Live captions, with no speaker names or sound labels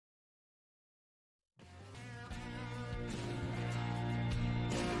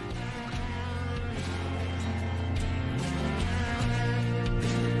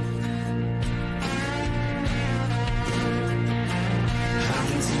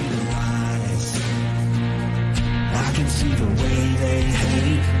they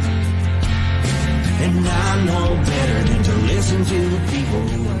hate. And I know better than to listen to the people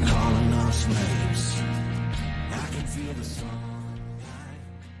who are calling us slaves. I can feel the sunlight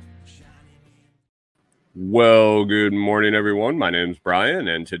shining. Well, good morning, everyone. My name's Brian,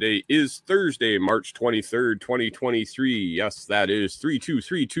 and today is Thursday, March 23rd, 2023. Yes, that is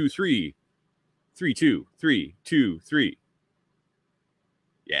 32323. 32323.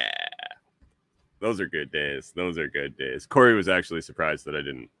 Yeah. Those are good days. Those are good days. Corey was actually surprised that I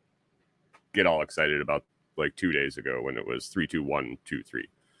didn't get all excited about like 2 days ago when it was 32123.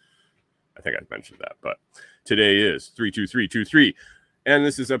 I think I mentioned that, but today is 32323. And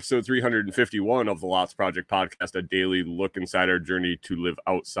this is episode 351 of the Lots Project podcast, a daily look inside our journey to live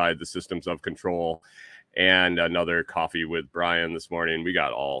outside the systems of control. And another coffee with Brian this morning. We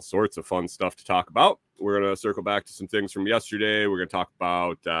got all sorts of fun stuff to talk about. We're going to circle back to some things from yesterday. We're going to talk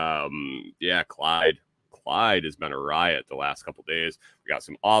about, Clyde. Clyde has been a riot the last couple days. We got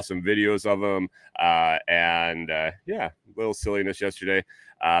some awesome videos of him. A little silliness yesterday.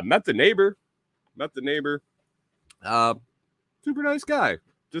 Met the neighbor. Super nice guy.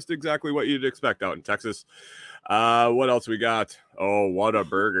 Just exactly what you'd expect out in Texas. What else we got? Oh,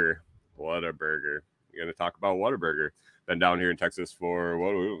 Whataburger. Whataburger. We're going to talk about Whataburger. Been down here in Texas for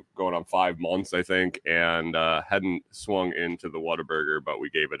going on 5 months, I think, and hadn't swung into the Whataburger, but we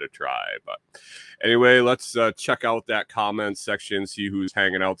gave it a try. But anyway, let's check out that comments section, see who's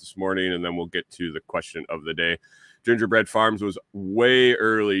hanging out this morning, and then we'll get to the question of the day. Gingerbread Farms was way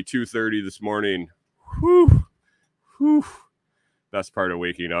early, 2:30 this morning. Whew. Best part of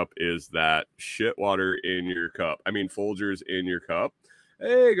waking up is that shit water in your cup. I mean, Folgers in your cup.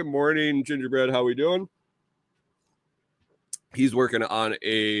 Hey, good morning, Gingerbread. How we doing? He's working on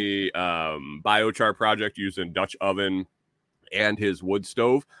a biochar project using Dutch oven and his wood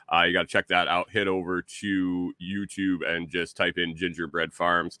stove. You got to check that out. Head over to YouTube and just type in Gingerbread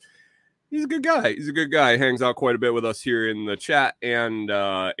Farms. He's a good guy. He hangs out quite a bit with us here in the chat and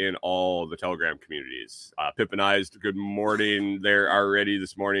in all the Telegram communities. Pippinized, good morning there already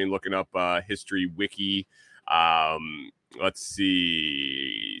this morning, looking up History Wiki. Let's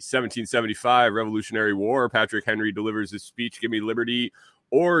see. 1775, Revolutionary War. Patrick Henry delivers his speech, "Give me liberty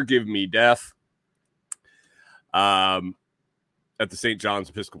or give me death." At the St. John's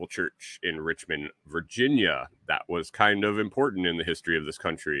Episcopal Church in Richmond, Virginia. That was kind of important in the history of this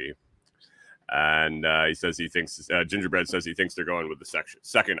country. And he says he thinks, Gingerbread says he thinks they're going with the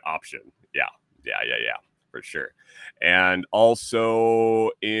second option. Yeah, for sure. And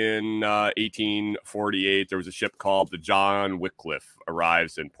also in 1848, there was a ship called the John Wycliffe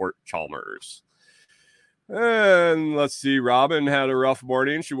arrives in Port Chalmers. And let's see, Robin had a rough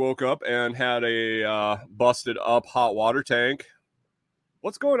morning. She woke up and had a busted up hot water tank.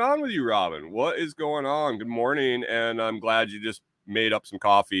 What's going on with you, Robin? What is going on? Good morning. And I'm glad you just made up some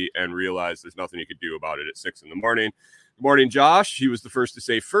coffee and realized there's nothing you could do about it at 6 a.m. Good morning, Josh. He was the first to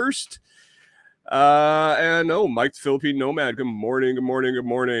say first. Mike the Philippine Nomad. Good morning.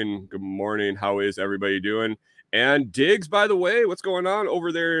 How is everybody doing? And Diggs, by the way, what's going on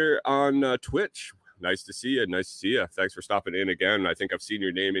over there on Twitch? Nice to see you. Thanks for stopping in again. I think I've seen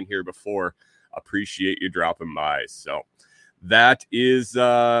your name in here before. Appreciate you dropping by. So that is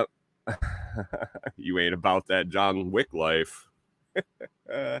you ain't about that John Wick life.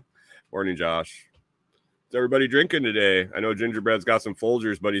 Morning, Josh. What's everybody drinking today? I know Gingerbread's got some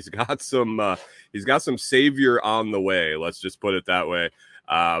Folgers, but he's got some Savior on the way. Let's just put it that way.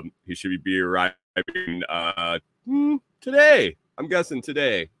 He should be arriving today. I'm guessing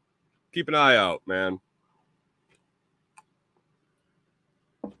today. Keep an eye out, man.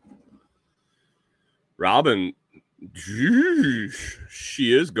 Robin,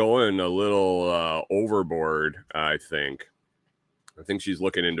 she is going a little overboard, I think. I think she's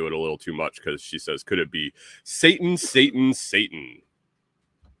looking into it a little too much because she says, could it be Satan?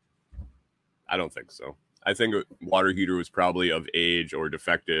 I don't think so. I think water heater was probably of age or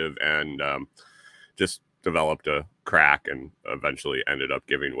defective and just developed a crack and eventually ended up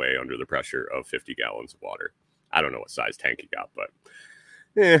giving way under the pressure of 50 gallons of water. I don't know what size tank he got, but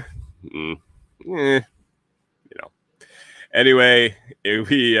Anyway,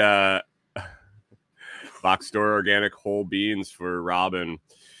 we box store organic whole beans for Robin.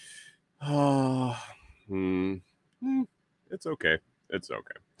 It's okay.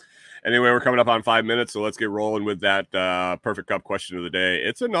 Anyway, we're coming up on 5 minutes, so let's get rolling with that perfect cup question of the day.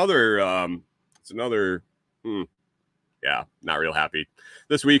 It's another not real happy.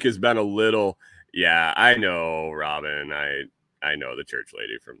 This week has been a little, I know, Robin. I know the church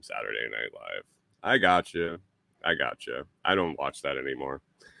lady from Saturday Night Live. I got you. I don't watch that anymore.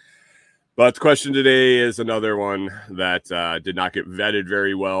 But the question today is another one that did not get vetted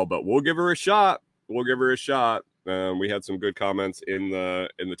very well, but we'll give her a shot. We'll give her a shot. We had some good comments in the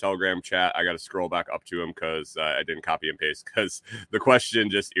Telegram chat. I got to scroll back up to them because I didn't copy and paste because the question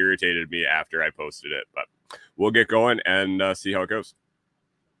just irritated me after I posted it. But we'll get going and see how it goes.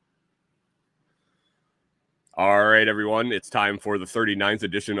 All right, everyone. It's time for the 39th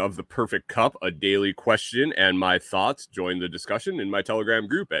edition of The Perfect Cup, a daily question and my thoughts. Join the discussion in my Telegram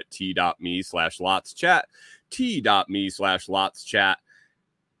group at t.me/LotsChat, t.me/LotsChat.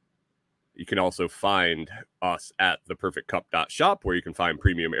 You can also find us at theperfectcup.shop, where you can find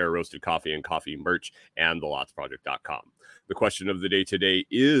premium air roasted coffee and coffee merch, and thelotsproject.com. The question of the day today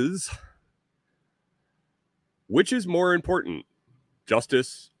is, which is more important,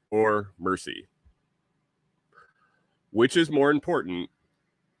 justice or mercy? Which is more important,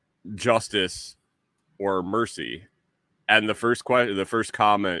 justice or mercy? And the first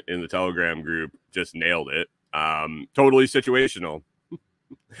comment in the Telegram group just nailed it. Totally situational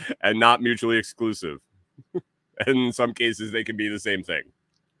and not mutually exclusive. And in some cases, they can be the same thing.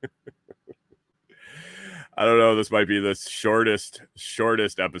 I don't know. This might be the shortest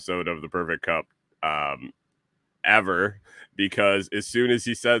episode of The Perfect Cup ever, because as soon as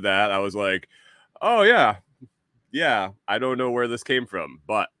he said that, I was like, oh, yeah, I don't know where this came from,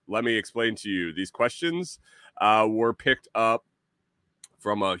 but let me explain to you. These questions were picked up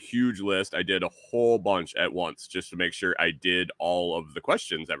from a huge list. I did a whole bunch at once just to make sure I did all of the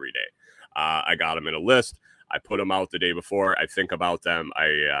questions every day. I got them in a list. I put them out the day before. I think about them.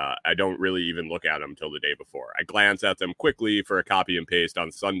 I don't really even look at them till the day before. I glance at them quickly for a copy and paste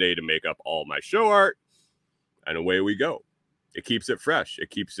on Sunday to make up all my show art, and away we go. It keeps it fresh. It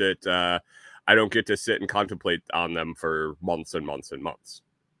keeps it... I don't get to sit and contemplate on them for months and months and months.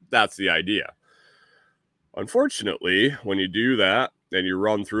 That's the idea. Unfortunately, when you do that and you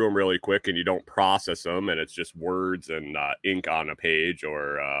run through them really quick and you don't process them and it's just words and ink on a page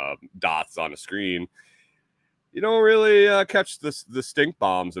or dots on a screen, you don't really catch the stink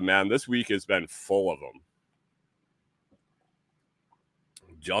bombs. And man, this week has been full of them.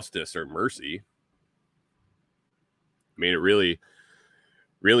 Justice or mercy? I mean, it really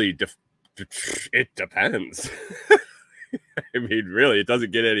it depends. I mean, really, it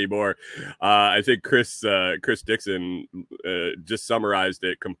doesn't get any more. I think Chris Dixon just summarized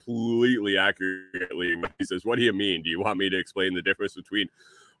it completely accurately. He says, "What do you mean? Do you want me to explain the difference between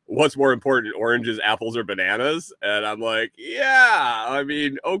what's more important, oranges, apples, or bananas?" And I'm like, yeah, I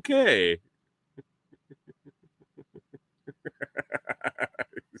mean, okay.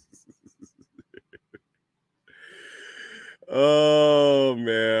 Oh,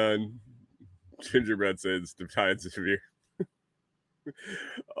 man. Gingerbread says the times of year.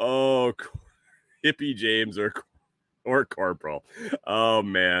 Oh, Hippie James or Corporal. Oh,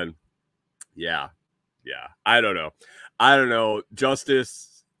 man. Yeah. I don't know.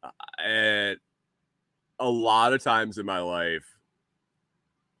 Justice. A lot of times in my life,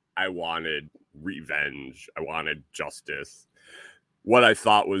 I wanted revenge. I wanted justice. What I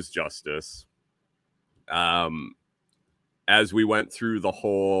thought was justice. As we went through the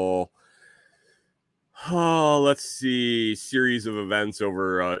whole, series of events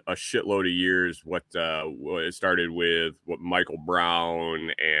over a shitload of years, what it started with what Michael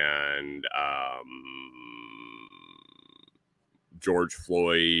Brown and George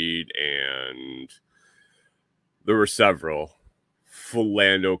Floyd, and there were several.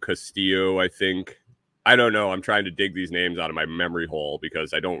 Philando Castillo, I think. I don't know. I'm trying to dig these names out of my memory hole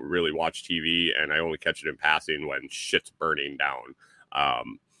because I don't really watch TV and I only catch it in passing when shit's burning down.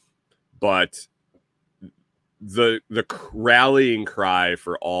 But the rallying cry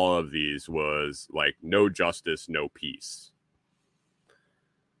for all of these was like, no justice, no peace.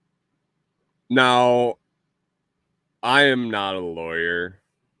 Now, I am not a lawyer.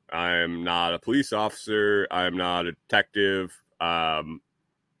 I am not a police officer. I am not a detective.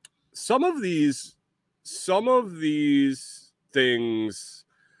 Some of these things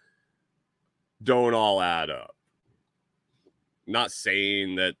don't all add up. I'm not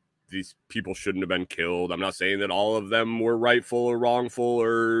saying that these people shouldn't have been killed. I'm not saying that all of them were rightful or wrongful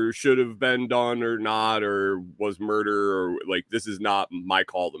or should have been done or not, or was murder, or like, this is not my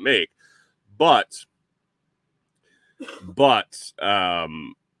call to make. But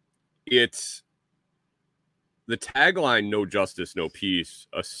it's the tagline, no justice, no peace,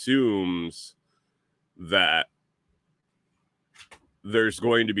 assumes that there's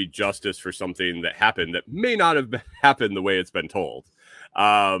going to be justice for something that happened that may not have happened the way it's been told.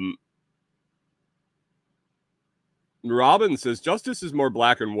 Robin says, justice is more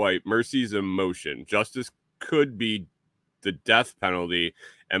black and white. Mercy is emotion. Justice could be the death penalty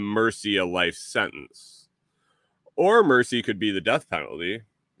and mercy a life sentence. Or mercy could be the death penalty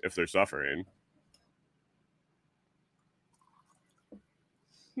if they're suffering.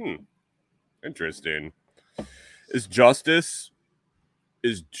 Interesting. Is justice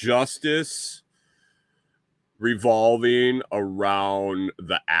revolving around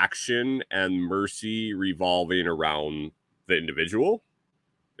the action and mercy revolving around the individual?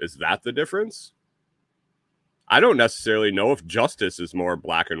 Is that the difference? I don't necessarily know if justice is more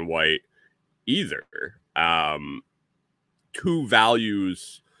black and white either. Who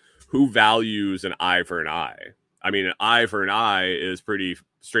values an eye for an eye? I mean, an eye for an eye is pretty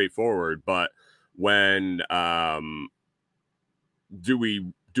straightforward, but when do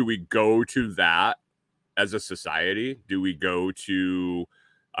we go to that as a society? Do we go to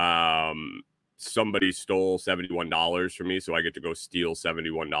somebody stole $71 from me, so I get to go steal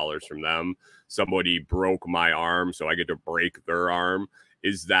 $71 from them? Somebody broke my arm, so I get to break their arm.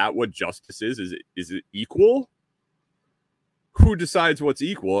 Is that what justice is? Is it equal? Who decides what's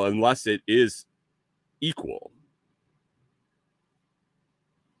equal unless it is equal?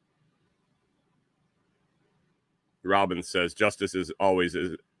 Robin says justice also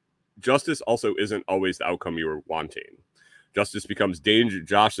isn't always the outcome you were wanting. Justice becomes dangerous.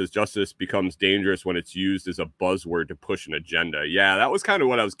 Josh says justice becomes dangerous when it's used as a buzzword to push an agenda. Yeah, that was kind of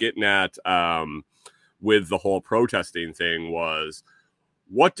what I was getting at with the whole protesting thing, was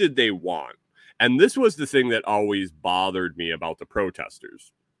what did they want? And this was the thing that always bothered me about the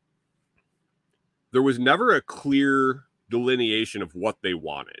protesters. There was never a clear delineation of what they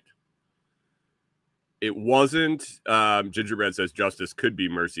wanted. It wasn't, Gingerbread says justice could be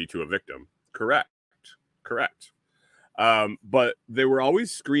mercy to a victim. Correct. But they were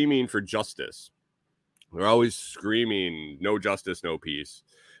always screaming for justice. They're always screaming, no justice, no peace.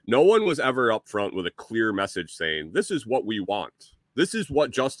 No one was ever up front with a clear message saying, this is what we want. This is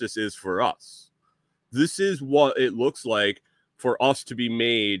what justice is for us. This is what it looks like for us to be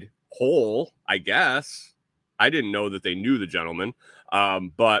made whole, I guess. I didn't know that they knew the gentleman,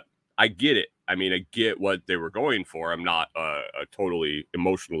 but I get it. I mean, I get what they were going for. I'm not a totally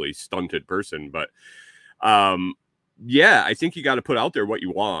emotionally stunted person, but yeah, I think you got to put out there what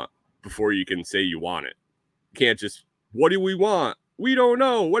you want before you can say you want it. You can't just, what do we want? We don't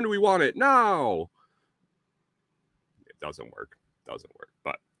know. When do we want it? Now. It doesn't work.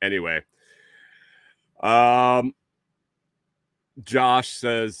 But anyway, Josh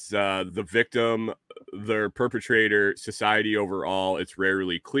says the victim, their perpetrator, society overall, it's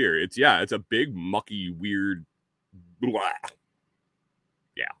rarely clear. It's a big, mucky, weird blah.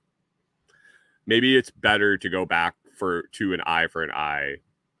 Yeah. Maybe it's better to go back to an eye for an eye.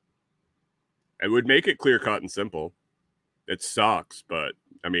 It would make it clear cut and simple. It sucks, but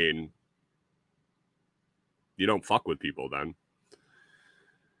I mean, you don't fuck with people then.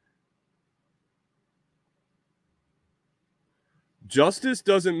 Justice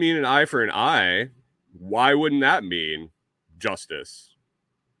doesn't mean an eye for an eye. Why wouldn't that mean justice?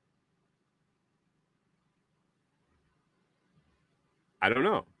 I don't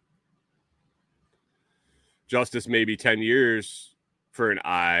know. Justice may be 10 years for an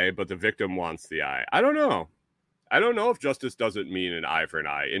eye, but the victim wants the eye. I don't know. I don't know if justice doesn't mean an eye for an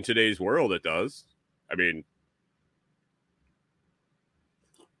eye. In today's world, it does. I mean,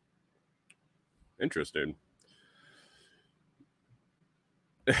 interesting.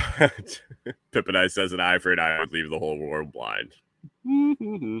 Pippin Eye says an eye for an eye would leave the whole world blind.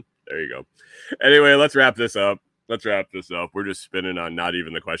 There you go. Anyway, let's wrap this up. We're just spinning on not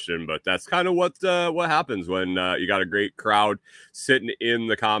even the question, but that's kind of what happens when you got a great crowd sitting in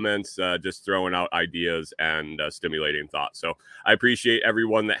the comments, just throwing out ideas and stimulating thought. So I appreciate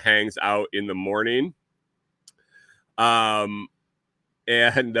everyone that hangs out in the morning and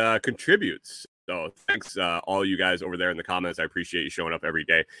contributes. So thanks, all you guys over there in the comments. I appreciate you showing up every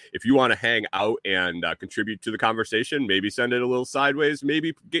day. If you want to hang out and contribute to the conversation, maybe send it a little sideways,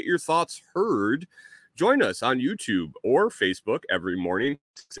 maybe get your thoughts heard, join us on YouTube or Facebook every morning,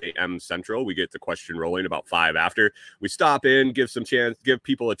 6 a.m. Central. We get the question rolling about 5 after. We stop in, give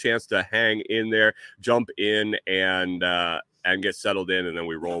people a chance to hang in there, jump in and get settled in, and then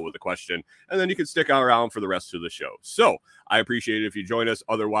we roll with the question, and then you can stick around for the rest of the show. So I appreciate it if you join us.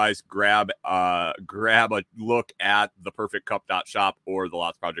 Otherwise, grab a look at theperfectcup.shop or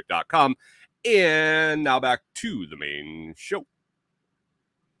thelotsproject.com. And now back to the main show.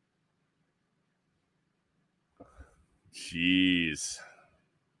 Jeez.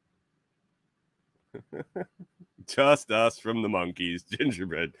 Just us from the monkeys.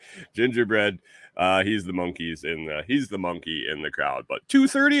 Gingerbread. He's the monkey in the crowd. But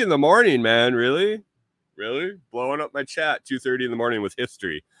 2:30 in the morning, man, really? Really? Blowing up my chat 2:30 in the morning with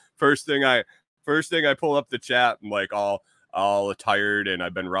history. First thing I pull up the chat, I'm like all tired, and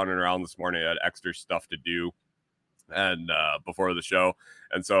I've been running around this morning. I had extra stuff to do and before the show.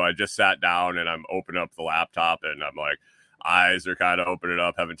 And so I just sat down and I'm opening up the laptop and I'm like, eyes are kind of opening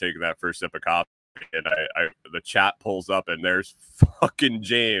up, haven't taken that first sip of coffee. And I the chat pulls up and there's fucking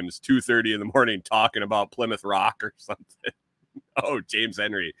James 2:30 in the morning talking about Plymouth Rock or something. Oh, James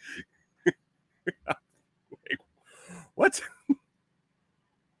Henry. Like, what?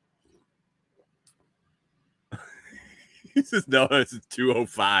 He says, no, this is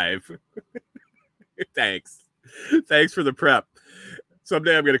 2:05. Thanks for the prep.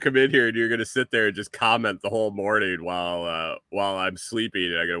 Someday I'm going to come in here and you're going to sit there and just comment the whole morning while I'm sleeping,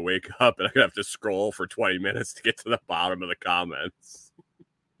 and I'm going to wake up and I'm going to have to scroll for 20 minutes to get to the bottom of the comments.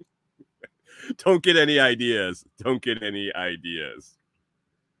 Don't get any ideas.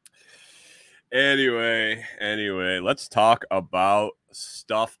 Anyway, let's talk about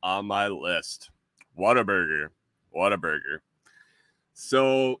stuff on my list. Whataburger.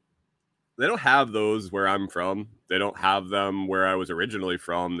 So they don't have those where I'm from. They don't have them where I was originally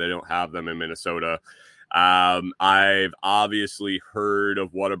from. They don't have them in Minnesota. I've obviously heard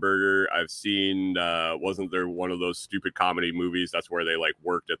of Whataburger. I've seen, wasn't there one of those stupid comedy movies? That's where they like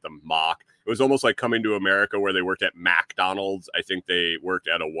worked at the Mock. It was almost like Coming to America where they worked at McDonald's. I think they worked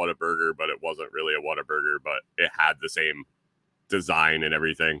at a Whataburger, but it wasn't really a Whataburger, but it had the same design and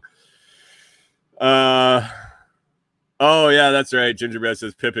everything. Oh yeah, that's right. Gingerbread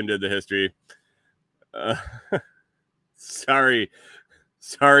says Pippin did the history. Sorry,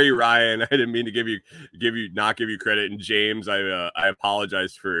 Ryan. I didn't mean to give you credit. And James, I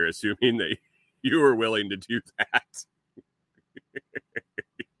apologize for assuming that you were willing to do that.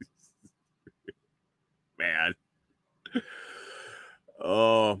 Man.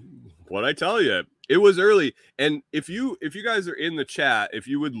 Oh, what I tell you, it was early. And if you guys are in the chat, if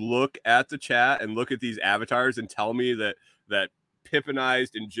you would look at the chat and look at these avatars and tell me that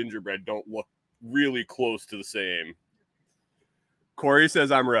Pippinized and Gingerbread don't look really close to the same. Corey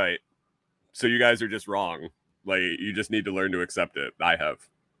says I'm right. So you guys are just wrong. Like, you just need to learn to accept it. I have.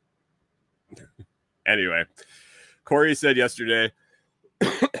 Anyway, Corey said yesterday,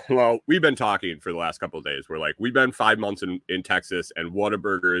 well, we've been talking for the last couple of days. We're like, we've been 5 months in Texas, and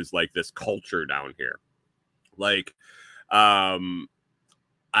Whataburger is like this culture down here. Like, I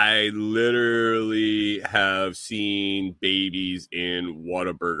literally have seen babies in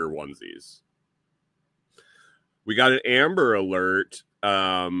Whataburger onesies. We got an Amber Alert.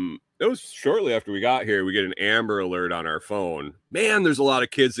 It was shortly after we got here. We get an Amber Alert on our phone. Man, there's a lot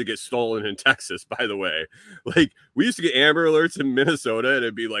of kids that get stolen in Texas, by the way. Like, we used to get Amber Alerts in Minnesota, and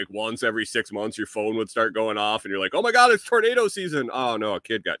it'd be like once every 6 months, your phone would start going off, and you're like, oh my God, it's tornado season. Oh no, a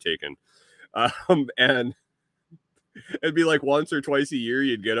kid got taken. And it'd be like once or twice a year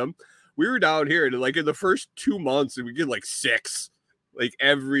you'd get them. We were down here, and like in the first 2 months, we get like 6. Like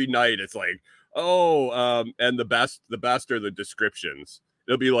every night, it's like, oh, and the best are the descriptions.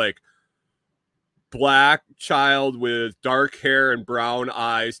 It'll be like, black child with dark hair and brown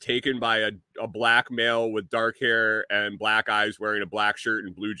eyes taken by a black male with dark hair and black eyes wearing a black shirt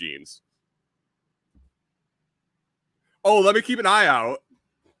and blue jeans. Oh, let me keep an eye out.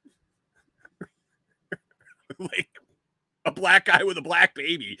 Like a black guy with a black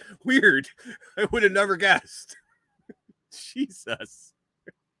baby. Weird. I would have never guessed. Jesus.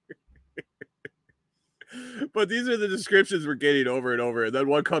 But these are the descriptions we're getting over and over. And then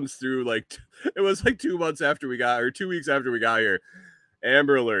one comes through like, it was like 2 months after we got, or 2 weeks after we got here.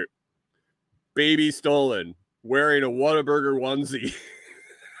 Amber Alert. Baby stolen. Wearing a Whataburger onesie.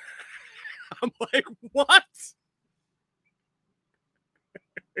 I'm like, what?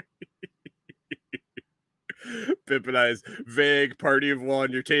 Pippinized. Vague. Party of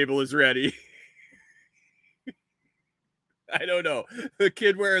one. Your table is ready. I don't know. The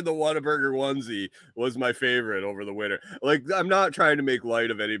kid wearing the Whataburger onesie was my favorite over the winter. Like, I'm not trying to make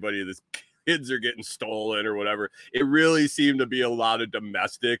light of anybody that's kids are getting stolen or whatever. It really seemed to be a lot of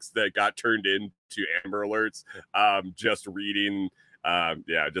domestics that got turned into Amber Alerts. Just reading,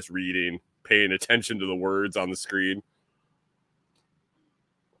 paying attention to the words on the screen.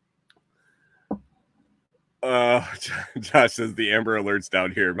 Josh says the Amber Alerts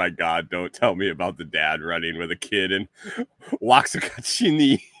down here. My God, don't tell me about the dad running with a kid in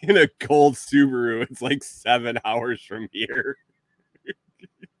Waxahachie in a cold Subaru. It's like 7 hours from here.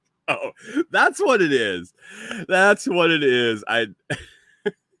 Oh, that's what it is.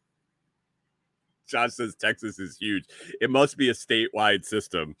 Josh says Texas is huge. It must be a statewide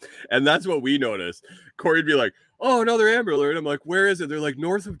system. And that's what we noticed. Corey'd be like, oh, another Amber Alert. I'm like, where is it? They're like,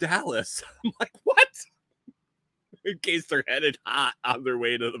 north of Dallas. I'm like, what? in case they're headed hot on their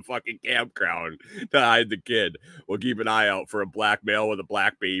way to the fucking campground to hide the kid. We'll keep an eye out for a black male with a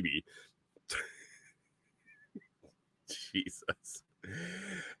black baby. Jesus.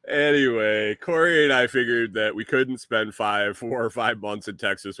 Anyway, Corey and I figured that we couldn't spend 4 or 5 months in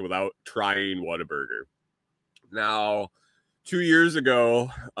Texas without trying Whataburger. Now, 2 years ago,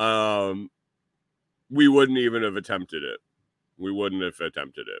 we wouldn't even have attempted it.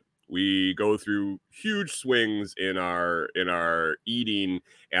 We go through huge swings in our eating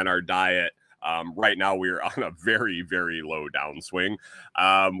and our diet. Right now, we're on a very, very low downswing.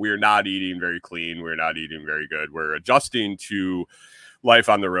 We're not eating very clean. We're not eating very good. We're adjusting to life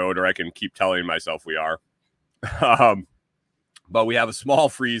on the road, or I can keep telling myself we are. But we have a small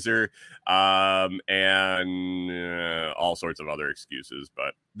freezer and all sorts of other excuses.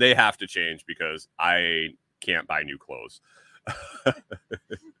 But they have to change because I can't buy new clothes.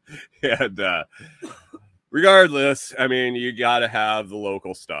 And regardless, I mean, you got to have the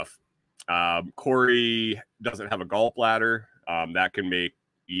local stuff. Corey doesn't have a gallbladder. That can make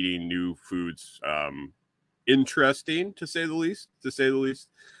eating new foods interesting, to say the least.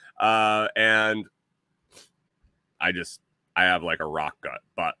 And I have like a rock gut,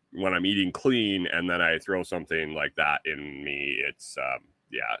 but when I'm eating clean and then I throw something like that in me, it's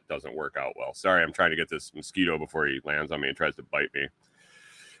it doesn't work out well. Sorry, I'm trying to get this mosquito before he lands on me and tries to bite me.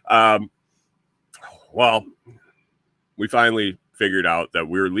 Well, we finally figured out that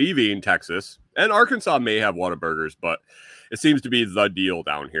we're leaving Texas, and Arkansas may have Whataburgers, but it seems to be the deal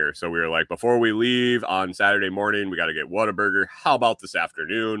down here. So we were like, before we leave on Saturday morning, we got to get Whataburger. How about this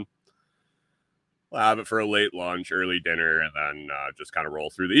afternoon? We'll have it for a late lunch, early dinner, and then just kind of roll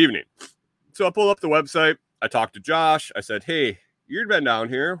through the evening. So I pull up the website. I talked to Josh. I said, hey, you've been down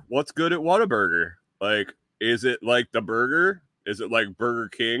here. What's good at Whataburger? Like, is it like the burger? Is it like Burger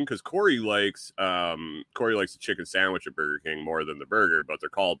King? Because Corey likes the chicken sandwich at Burger King more than the burger, but they're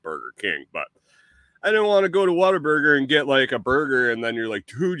called Burger King. But I didn't want to go to Whataburger and get like a burger, and then you're like,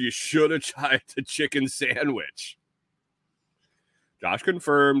 dude, you should have tried the chicken sandwich. Josh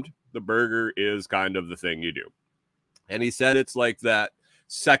confirmed the burger is kind of the thing you do. And he said it's like that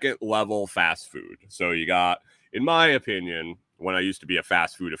second level fast food. So you got, in my opinion, when I used to be a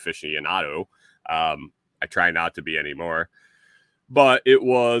fast food aficionado, I try not to be anymore. But it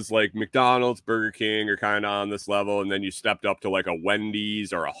was like McDonald's, Burger King are kind of on this level. And then you stepped up to like a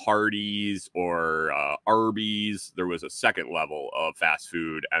Wendy's or a Hardee's or Arby's. There was a second level of fast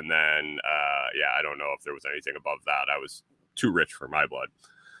food. And then, I don't know if there was anything above that. I was too rich for my blood.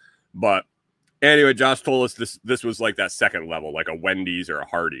 But anyway, Josh told us this was like that second level, like a Wendy's or a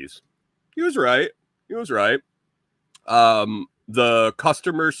Hardee's. He was right. The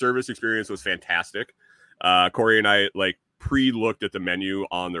customer service experience was fantastic. Corey and I pre-looked at the menu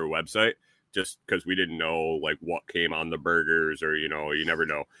on their website just because we didn't know like what came on the burgers, or you never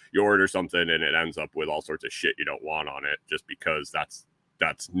know. You order something and it ends up with all sorts of shit you don't want on it just because that's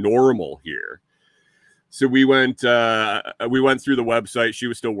normal here. So we went through the website. She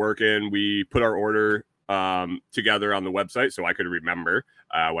was still working. We put our order together on the website so I could remember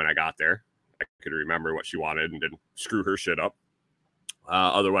when I got there. I could remember what she wanted and didn't screw her shit up.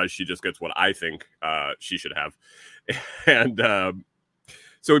 Otherwise, she just gets what I think she should have. And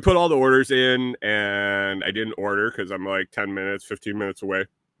so we put all the orders in, and I didn't order because I'm like 10 minutes, 15 minutes away.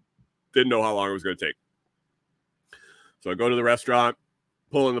 Didn't know how long it was going to take. So I go to the restaurant,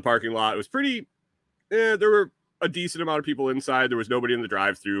 pull in the parking lot. It was pretty, there were a decent amount of people inside. There was nobody in the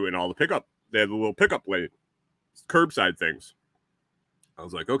drive-thru and all the pickup. They had the little pickup lane, curbside things. I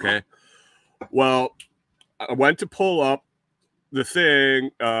was like, okay. Well, I went to pull up the thing,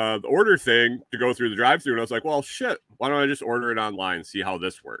 the order thing to go through the drive-thru, and I was like, well, shit, why don't I just order it online, see how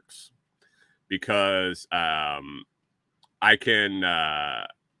this works? Because I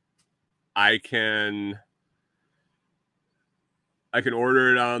can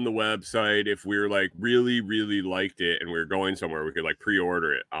order it on the website. If we're like really, really liked it and we're going somewhere, we could like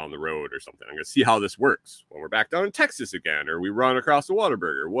pre-order it on the road or something. I'm going to see how this works when we're back down in Texas again, or we run across the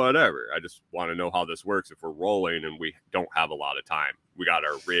Whataburger, whatever. I just want to know how this works if we're rolling and we don't have a lot of time. We got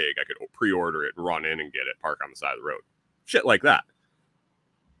our rig. I could pre-order it, run in and get it, park on the side of the road. Shit like that.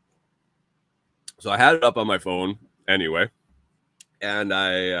 So I had it up on my phone anyway. And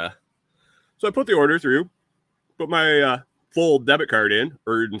so I put the order through, put my, full debit card in,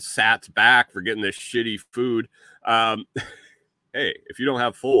 earned sats back for getting this shitty food. Hey, if you don't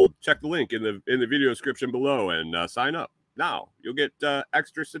have full, check the link in the video description below and sign up now. You'll get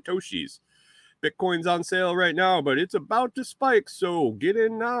extra Satoshis. Bitcoin's on sale right now, but it's about to spike, so get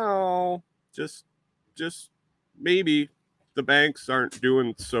in now. Just maybe the banks aren't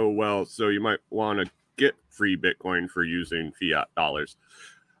doing so well, so you might want to get free Bitcoin for using fiat dollars.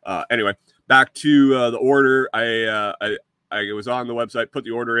 Anyway, back to the order. I was on the website, put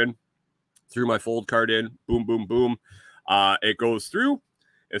the order in, threw my fold card in, boom, boom, boom. It goes through.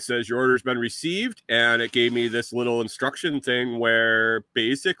 It says your order's been received, and it gave me this little instruction thing where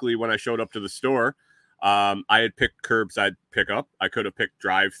basically when I showed up to the store, I had picked curbside pickup. I could have picked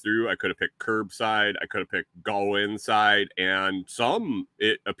drive-through. I could have picked curbside. I could have picked go inside, and some,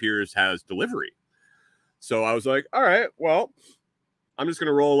 it appears, has delivery. So I was like, all right, well, I'm just going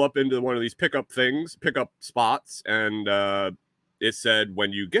to roll up into one of these pickup spots, and it said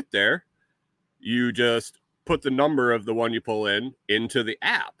when you get there, you just put the number of the one you pull in into the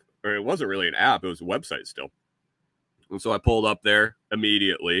app. Or it wasn't really an app, it was a website still. And so I pulled up there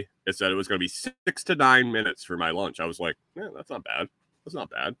immediately. It said it was going to be 6 to 9 minutes for my lunch. I was like, yeah, that's not bad. That's not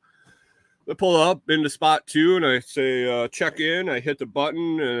bad. I pull up into spot 2 and I say check in. I hit the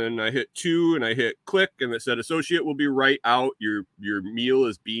button and I hit 2 and I hit click, and it said associate will be right out. Your meal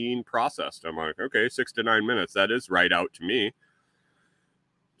is being processed. I'm like, okay, 6 to 9 minutes. That is right out to me.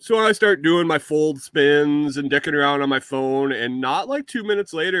 So I start doing my fold spins and dicking around on my phone, and not like 2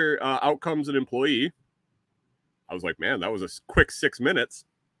 minutes later, out comes an employee. I was like, man, that was a quick 6 minutes.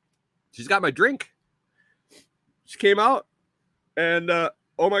 She's got my drink. She came out, and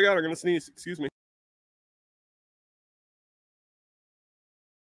oh my God, I'm going to sneeze. Excuse me.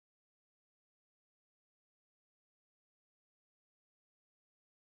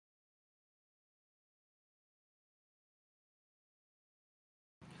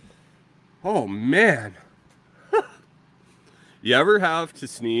 Oh, man. You ever have to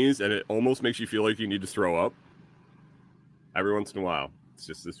sneeze and it almost makes you feel like you need to throw up? Every once in a while. It's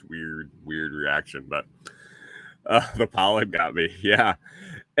just this weird reaction, but the pollen got me. Yeah.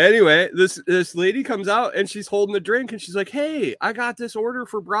 Anyway, this lady comes out and she's holding the drink and she's like, hey, I got this order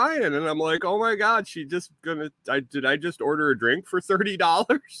for Brian. And I'm like, oh my God, did I just order a drink for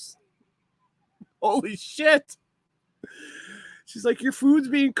 $30? Holy shit. She's like, your food's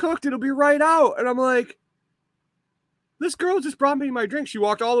being cooked. It'll be right out. And I'm like, this girl just brought me my drink. She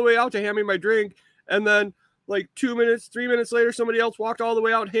walked all the way out to hand me my drink. And then like 2 minutes, 3 minutes later, somebody else walked all the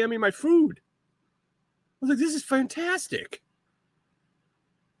way out and hand me my food. I was like, this is fantastic.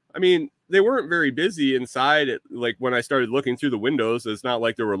 I mean, they weren't very busy inside. Like when I started looking through the windows, it's not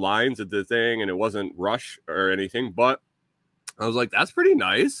like there were lines at the thing and it wasn't rush or anything. But I was like, that's pretty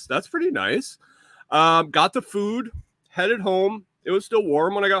nice. That's pretty nice. Got the food. Headed home. It was still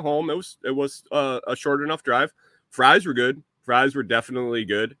warm when I got home. It was a short enough drive. Fries were good. Fries were definitely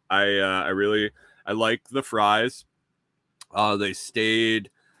good. I liked the fries. They stayed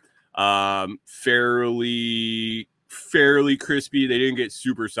fairly crispy. They didn't get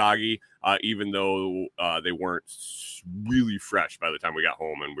super soggy, even though they weren't really fresh by the time we got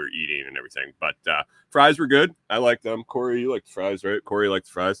home and we were eating and everything. But fries were good. I liked them. Corey, you liked the fries, right? Corey liked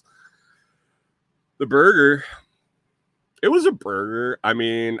the fries. The burger. It was a burger. I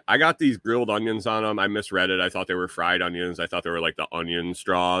mean, I got these grilled onions on them. I misread it. I thought they were fried onions. I thought they were like the onion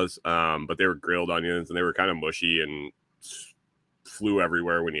straws, but they were grilled onions, and they were kind of mushy and flew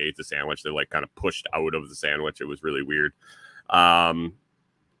everywhere when you ate the sandwich. They like kind of pushed out of the sandwich. It was really weird.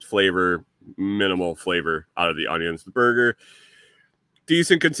 Minimal flavor out of the onions. The burger,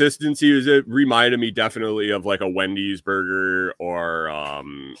 decent consistency. It reminded me definitely of like a Wendy's burger or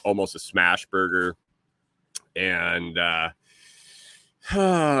almost a smash burger. And yeah,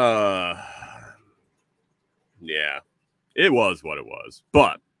 it was what it was.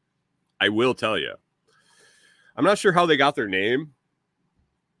 But I will tell you, I'm not sure how they got their name.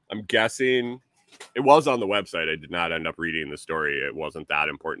 I'm guessing it was on the website. I did not end up reading the story. It wasn't that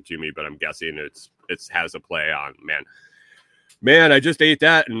important to me, but I'm guessing it has a play on man, I just ate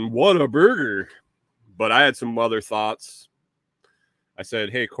that and what a burger. But I had some other thoughts. I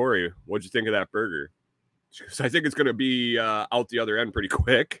said, hey, Corey, what'd you think of that burger? I think it's going to be out the other end pretty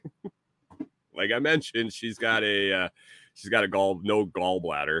quick. Like I mentioned, she's got no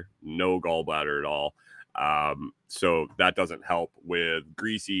gallbladder at all. So that doesn't help with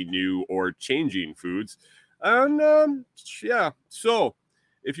greasy, new, or changing foods. And yeah, so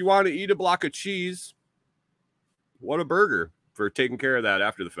if you want to eat a block of cheese, what a burger for taking care of that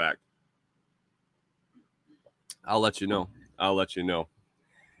after the fact. I'll let you know.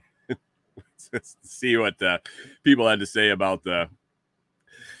 See what people had to say about the.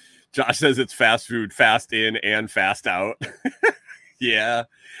 Josh says it's fast food, fast in and fast out. Yeah.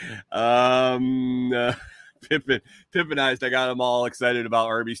 Pippinized. I got him all excited about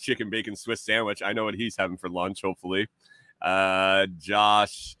Arby's chicken bacon Swiss sandwich. I know what he's having for lunch, hopefully.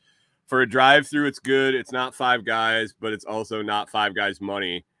 Josh, for a drive-through, it's good. It's not Five Guys, but it's also not Five Guys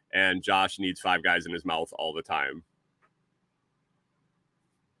money. and Josh needs Five Guys in his mouth all the time.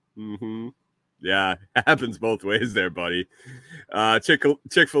 Yeah, it happens both ways there, buddy.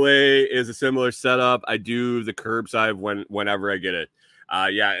 Chick-fil-A is a similar setup. I do the curbside whenever I get it.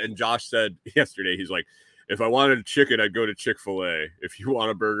 Yeah, and Josh said yesterday, he's like, if I wanted a chicken, I'd go to Chick-fil-A. If you want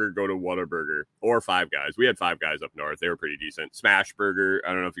a burger, go to Whataburger or Five Guys. We had Five Guys up north. They were pretty decent. Smash Burger.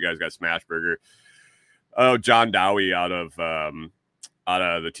 I don't know if you guys got Smash Burger. Oh, John Dowie out of the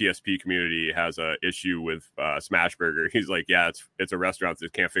TSP community has a issue with Smash Burger. He's like, yeah, it's a restaurant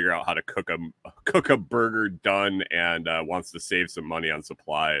that can't figure out how to cook a burger done and wants to save some money on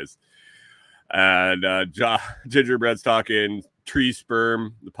supplies. And Gingerbread's talking tree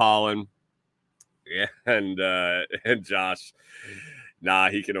sperm, the pollen. Yeah, and Josh,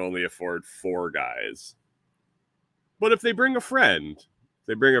 he can only afford 4 guys. But if they bring a friend,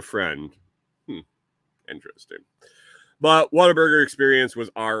 interesting. But Whataburger experience was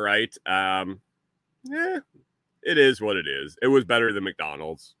all right. It is what it is. It was better than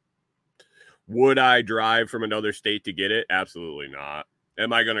McDonald's. Would I drive from another state to get it? Absolutely not.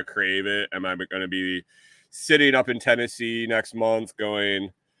 Am I going to crave it? Am I going to be sitting up in Tennessee next month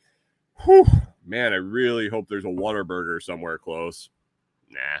going, whew, man, I really hope there's a Whataburger somewhere close.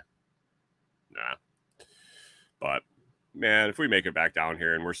 Nah. But, man, if we make it back down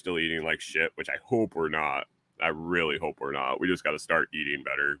here and we're still eating like shit, which I hope we're not, I really hope we're not. We just got to start eating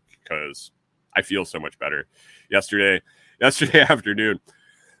better because I feel so much better. Yesterday afternoon,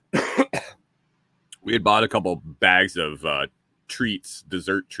 we had bought a couple bags of treats,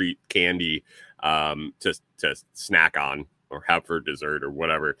 dessert treat candy to snack on or have for dessert or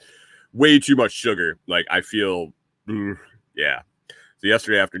whatever. Way too much sugar. Like I feel, yeah. So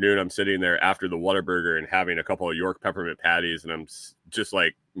yesterday afternoon, I'm sitting there after the Whataburger and having a couple of York peppermint patties, and I'm just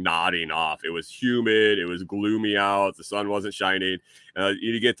like nodding off. It was humid. It was gloomy out. The sun wasn't shining.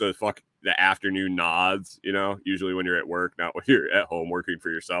 You get the afternoon nods, usually when you're at work, not when you're at home working for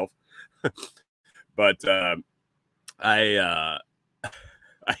yourself. But I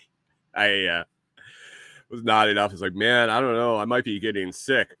was nodding off. It's like, man, I don't know. I might be getting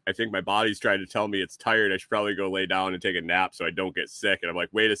sick. I think my body's trying to tell me it's tired. I should probably go lay down and take a nap so I don't get sick. And I'm like,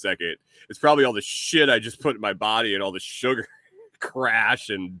 wait a second. It's probably all the shit I just put in my body and all the sugar crash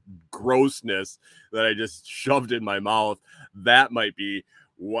and grossness that I just shoved in my mouth. That might be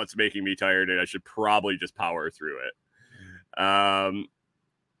what's making me tired, and I should probably just power through it.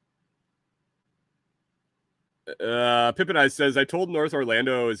 Pippin Eyes says, I told North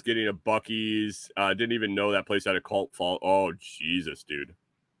Orlando is getting a Buc-ee's. Didn't even know that place had a cult follow. Oh, Jesus, dude.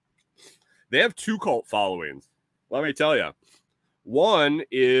 They have 2 cult followings. Let me tell you. One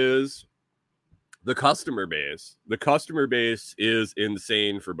is the customer base. The customer base is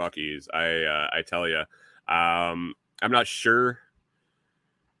insane for Buc-ee's. I tell you. I'm not sure.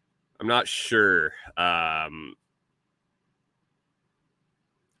 I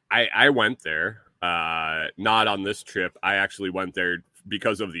went there. Not on this trip. I actually went there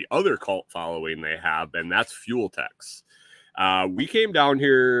because of the other cult following they have, and that's Fuel Techs. We came down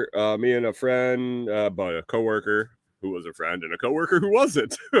here, me and a friend, but a coworker who was a friend and a coworker who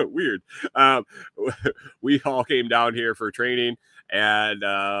wasn't. Weird. We all came down here for training, and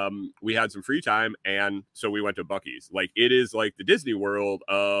we had some free time, and so we went to Buc-ee's. Like, it is like the Disney World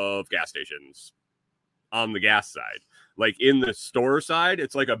of gas stations on the gas side. Like, in the store side,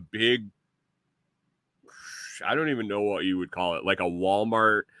 it's like a big, I don't even know what you would call it, like a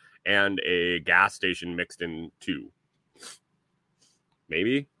Walmart and a gas station mixed in 2.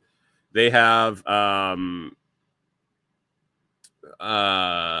 Maybe. They have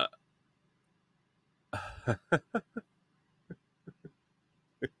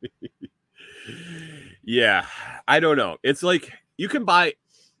yeah, I don't know. It's like you can buy,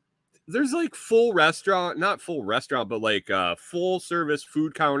 there's like full restaurant, not full restaurant, but like full service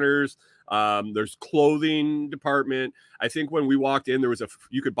food counters. There's clothing department. I think when we walked in,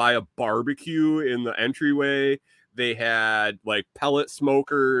 you could buy a barbecue in the entryway. They had like pellet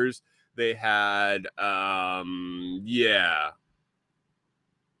smokers. They had,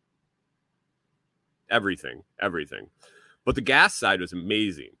 everything. But the gas side was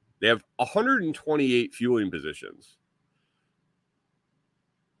amazing. They have 128 fueling positions.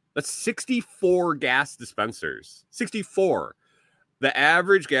 That's 64 gas dispensers. 64. The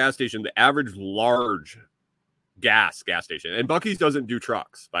average gas station, the average large gas station, and Buc-ee's doesn't do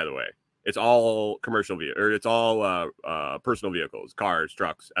trucks, by the way. It's all commercial or it's all personal vehicles, cars,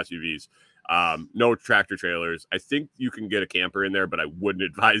 trucks, SUVs. No tractor trailers. I think you can get a camper in there, but I wouldn't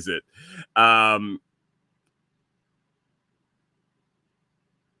advise it.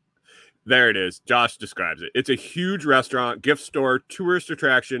 There it is. Josh describes it. It's a huge restaurant, gift store, tourist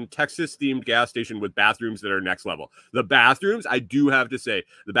attraction, Texas-themed gas station with bathrooms that are next level. The bathrooms, I do have to say,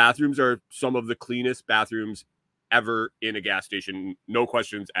 the bathrooms are some of the cleanest bathrooms ever in a gas station. No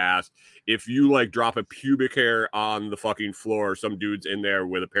questions asked. If you like drop a pubic hair on the fucking floor, some dude's in there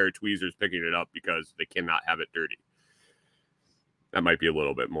with a pair of tweezers picking it up because they cannot have it dirty. That might be a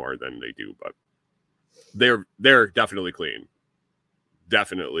little bit more than they do, but they're definitely clean.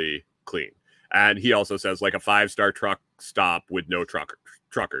 Definitely clean. And he also says like a 5-star truck stop with no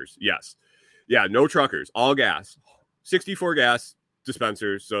truckers. Yes. Yeah, no truckers, all gas. 64 gas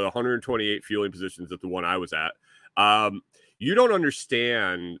dispensers, so 128 fueling positions at the one I was at. You don't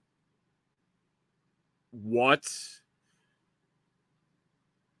understand what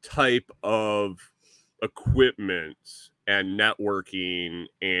type of equipment and networking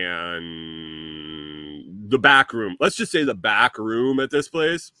and the back room. Let's just say the back room at this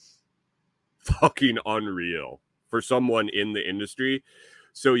place, fucking unreal for someone in the industry.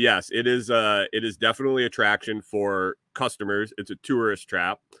 So yes, it is definitely attraction for customers. It's a tourist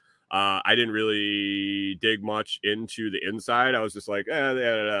trap. I didn't really dig much into the inside. I was just like,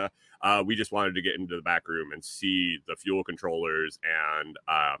 we just wanted to get into the back room and see the fuel controllers and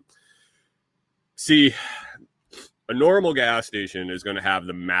see. A normal gas station is going to have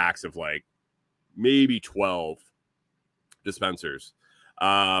the max of like maybe 12 dispensers.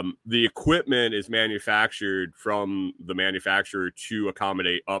 The equipment is manufactured from the manufacturer to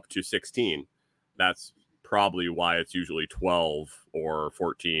accommodate up to 16. That's probably why it's usually 12 or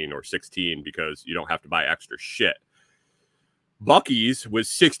 14 or 16 because you don't have to buy extra shit. Buc-ee's with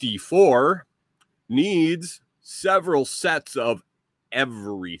 64 needs several sets of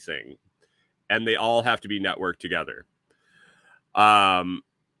everything. And they all have to be networked together.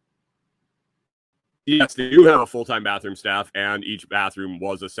 Yes, they do have a full-time bathroom staff, and each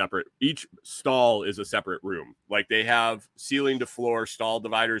stall is a separate room. Like they have ceiling to floor stall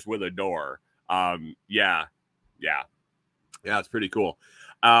dividers with a door. Yeah, it's pretty cool.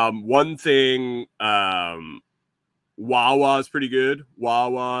 One thing, Wawa is pretty good.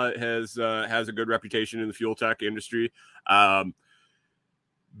 Wawa has a good reputation in the fuel tech industry.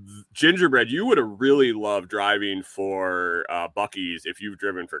 Gingerbread, you would have really loved driving for Buc-ee's if you've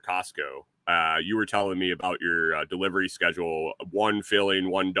driven for Costco. You were telling me about your delivery schedule, 1 filling,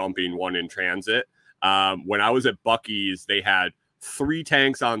 1 dumping, 1 in transit. When I was at Buc-ee's, they had 3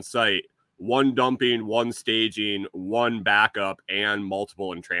 tanks on site, 1 dumping, 1 staging, 1 backup, and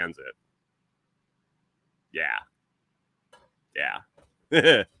multiple in transit. Yeah.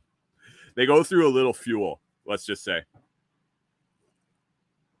 They go through a little fuel, let's just say.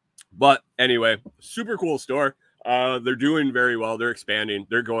 But anyway, super cool store. They're doing very well. They're expanding.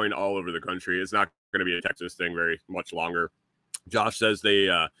 They're going all over the country. It's not going to be a Texas thing very much longer. Josh says they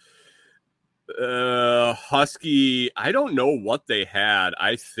Husky. I don't know what they had.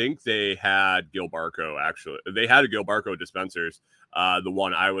 I think they had Gilbarco. Actually, they had a Gilbarco dispensers. The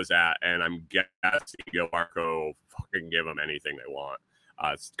one I was at, and I'm guessing Gilbarco fucking give them anything they want.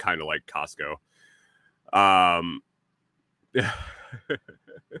 It's kind of like Costco.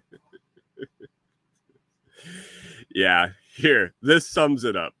 Yeah, here. This sums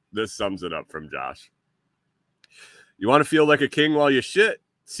it up from Josh. You want to feel like a king while you shit?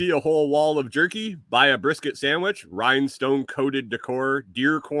 See a whole wall of jerky? Buy a brisket sandwich? Rhinestone-coated decor?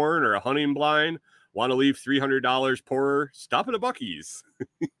 Deer corn or a hunting blind? Want to leave $300 poorer? Stop at a Buc-ee's.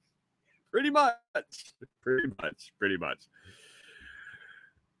 Pretty much.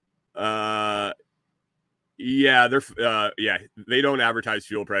 Yeah, they don't advertise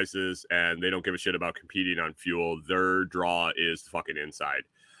fuel prices and they don't give a shit about competing on fuel. Their draw is fucking inside.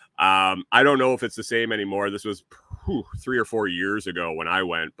 I don't know if it's the same anymore. This was 3 or 4 years ago when I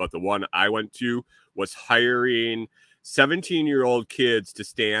went, but the one I went to was hiring 17-year-old kids to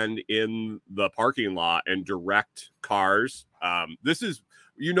stand in the parking lot and direct cars. This is,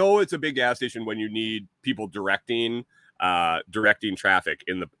 it's a big gas station when you need people directing traffic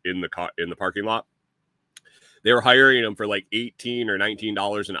in the parking lot. They were hiring them for like $18 or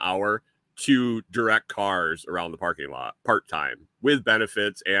 $19 an hour to direct cars around the parking lot part-time with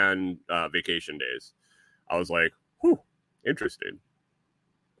benefits and vacation days. I was like, interesting.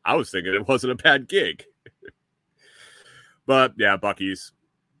 I was thinking it wasn't a bad gig. But yeah, Buc-ee's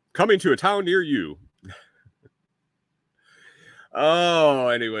coming to a town near you. Oh,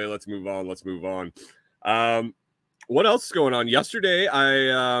 anyway, let's move on. What else is going on? Yesterday,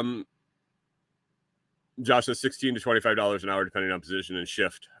 Josh says $16 to $25 an hour, depending on position and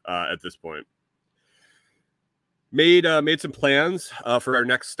shift at this point. Made some plans for our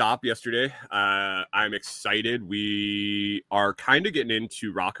next stop yesterday. I'm excited. We are kind of getting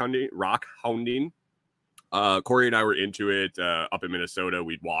into rock hounding. Corey and I were into it up in Minnesota.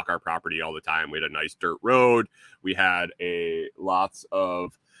 We'd walk our property all the time. We had a nice dirt road. We had lots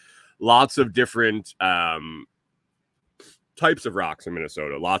of different types of rocks in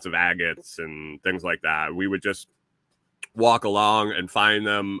Minnesota, lots of agates and things like that. We would just walk along and find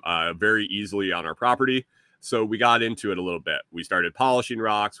them very easily on our property. So we got into it a little bit. We started polishing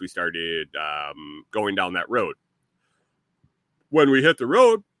rocks. We started going down that road. When we hit the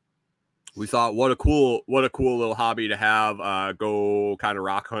road, we thought, what a cool little hobby to have, go kind of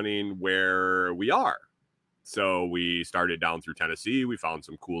rock hunting where we are. So we started down through Tennessee. We found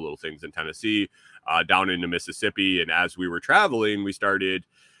some cool little things in Tennessee, down into Mississippi. And as we were traveling, we started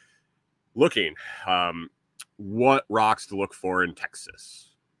looking what rocks to look for in Texas.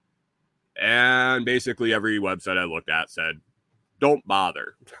 And basically every website I looked at said, don't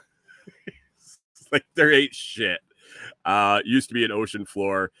bother. It's like there ain't shit. Used to be an ocean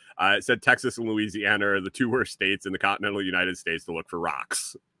floor. It said Texas and Louisiana are the two worst states in the continental United States to look for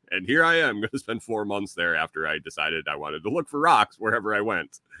rocks. And here I am going to spend 4 months there after I decided I wanted to look for rocks wherever I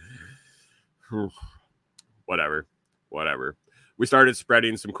went. Whatever. We started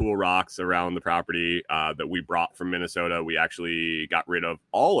spreading some cool rocks around the property that we brought from Minnesota. We actually got rid of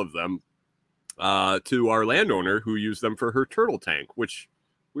all of them to our landowner who used them for her turtle tank, which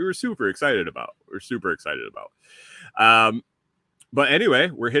we were super excited about. But anyway,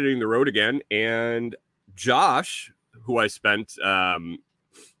 we're hitting the road again. And Josh, who I spent,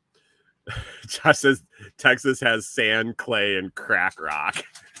 Josh says Texas has sand, clay, and crack rock.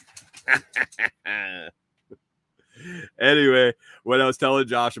 Anyway, when I was telling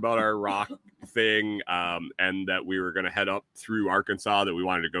Josh about our rock thing, and that we were going to head up through Arkansas, that we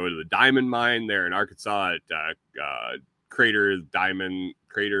wanted to go to the diamond mine there in Arkansas at Crater of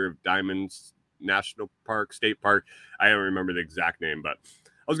Diamonds National Park, State Park. I don't remember the exact name, but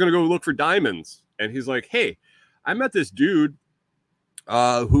I was going to go look for diamonds. And he's like, hey, I met this dude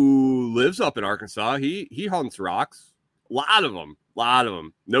who lives up in Arkansas. He hunts rocks. A lot of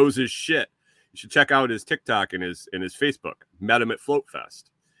them. Knows his shit. You should check out his TikTok and his Facebook. Met him at Float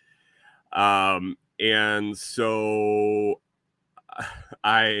Fest. And so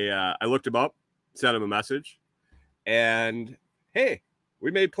I looked him up, sent him a message, and hey,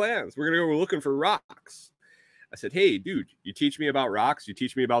 we made plans. We're going to go looking for rocks. I said, hey, dude, you teach me about rocks. You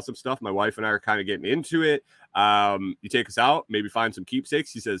teach me about some stuff. My wife and I are kind of getting into it. You take us out, maybe find some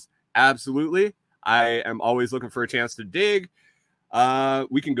keepsakes. He says, absolutely. I am always looking for a chance to dig.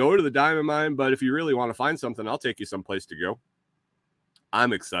 We can go to the diamond mine, but if you really want to find something, I'll take you someplace to go.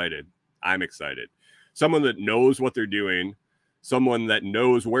 I'm excited. Someone that knows what they're doing, someone that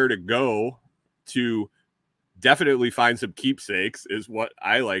knows where to go to definitely find some keepsakes is what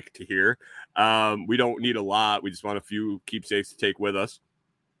I like to hear. We don't need a lot. We just want a few keepsakes to take with us.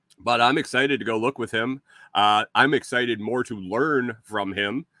 But I'm excited to go look with him. I'm excited more to learn from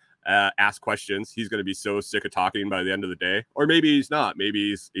him, ask questions. He's going to be so sick of talking by the end of the day. Or maybe he's not.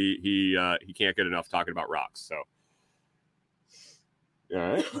 Maybe he can't get enough talking about rocks. So,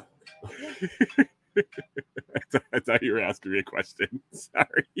 all right. I thought you were asking me a question.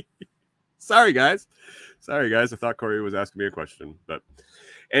 Sorry, guys. I thought Corey was asking me a question. But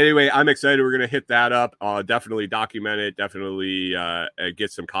anyway, I'm excited. We're going to hit that up. Definitely document it. Definitely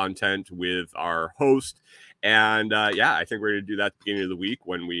get some content with our host. And I think we're going to do that at the beginning of the week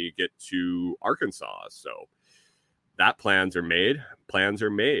when we get to Arkansas. So that plans are made.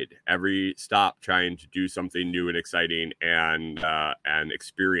 Every stop trying to do something new and exciting and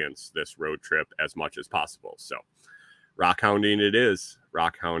experience this road trip as much as possible. So rock hounding it is.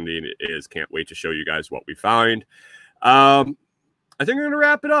 Can't wait to show you guys what we find. I think I'm going to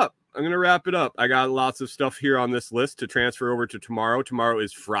wrap it up. I got lots of stuff here on this list to transfer over to tomorrow. Tomorrow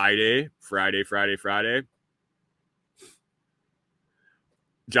is Friday.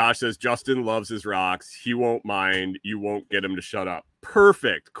 Josh says Justin loves his rocks. He won't mind. You won't get him to shut up.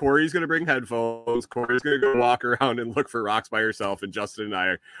 Perfect. Corey's going to bring headphones. Corey's going to go walk around and look for rocks by herself. And Justin and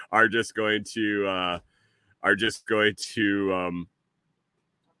I are just going to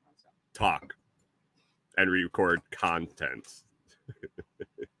talk and record content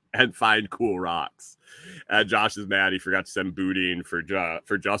and find cool rocks. Josh is mad he forgot to send booting for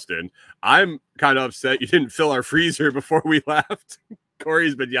Justin. I'm kind of upset you didn't fill our freezer before we left.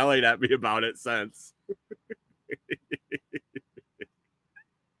 Corey's been yelling at me about it since.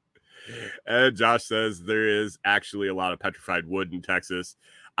 And Josh says there is actually a lot of petrified wood in Texas.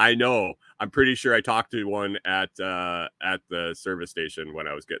 I know. I'm pretty sure I talked to one at the service station when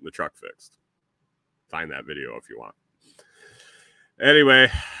I was getting the truck fixed. find that video if you want. Anyway,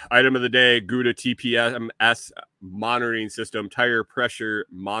 item of the day, Gouda TPMS monitoring system, tire pressure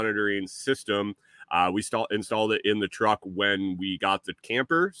monitoring system. We installed it in the truck when we got the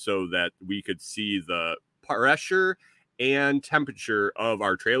camper so that we could see the pressure and temperature of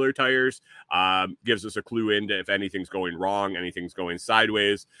our trailer tires. Gives us a clue into if anything's going wrong, anything's going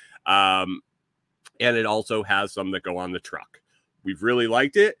sideways. And it also has some that go on the truck. We've really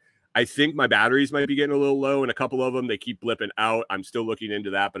liked it. I think my batteries might be getting a little low, and a couple of them, they keep blipping out. I'm still looking into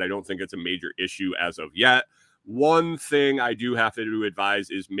that, but I don't think it's a major issue as of yet. One thing I do have to advise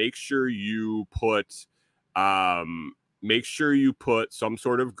is make sure you put some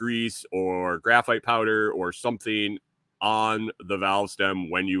sort of grease or graphite powder or something on the valve stem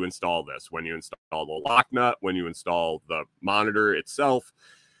when you install this. When you install the lock nut, when you install the monitor itself,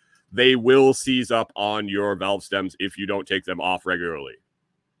 they will seize up on your valve stems if you don't take them off regularly.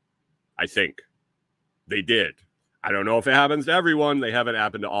 I think they did. I don't know if it happens to everyone. They haven't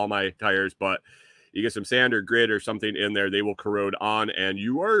happened to all my tires, but you get some sand or grit or something in there, they will corrode on, and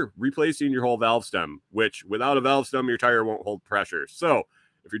you are replacing your whole valve stem, which without a valve stem, your tire won't hold pressure. So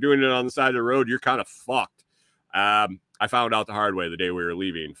if you're doing it on the side of the road, you're kind of fucked. I found out the hard way the day we were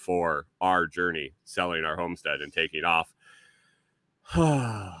leaving for our journey, selling our homestead and taking off.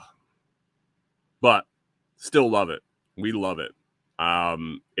 But still love it. We love it.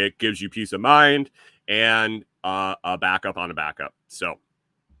 It gives you peace of mind and a backup on a backup. So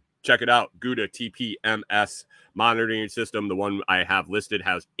check it out. Gouda TPMS monitoring system. The one I have listed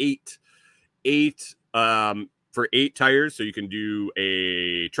has eight for 8 tires. So you can do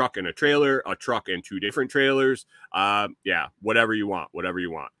a truck and a trailer, a truck and 2 different trailers. Whatever you want.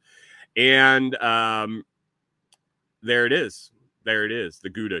 And there it is.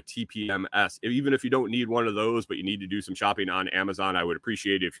 The Gouda TPMS. Even if you don't need one of those, but you need to do some shopping on Amazon, I would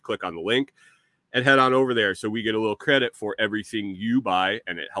appreciate it if you click on the link and head on over there so we get a little credit for everything you buy,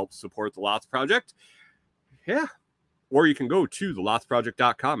 and it helps support the Lots Project. Yeah. Or you can go to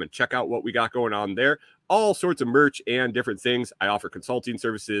thelotsproject.com and check out what we got going on there. All sorts of merch and different things. I offer consulting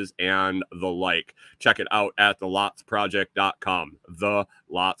services and the like. Check it out at thelotsproject.com.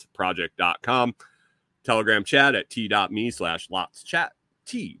 Thelotsproject.com. Telegram chat at t.me/lotschat,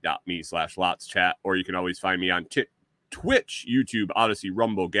 t.me/lotschat, or you can always find me on Twitch, YouTube, Odyssey,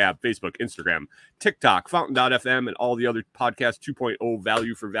 Rumble, Gab, Facebook, Instagram, TikTok, Fountain.fm, and all the other podcast 2.0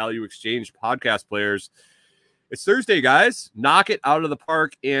 value for value exchange podcast players. It's Thursday, guys. Knock it out of the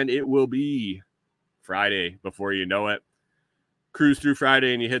park, and it will be Friday before you know it. Cruise through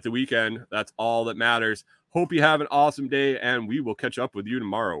Friday, and you hit the weekend. That's all that matters. Hope you have an awesome day, and we will catch up with you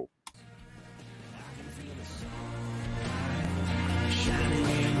tomorrow.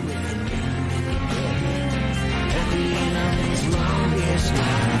 I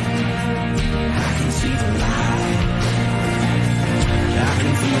can see the light. I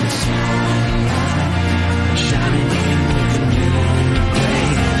can feel the sun.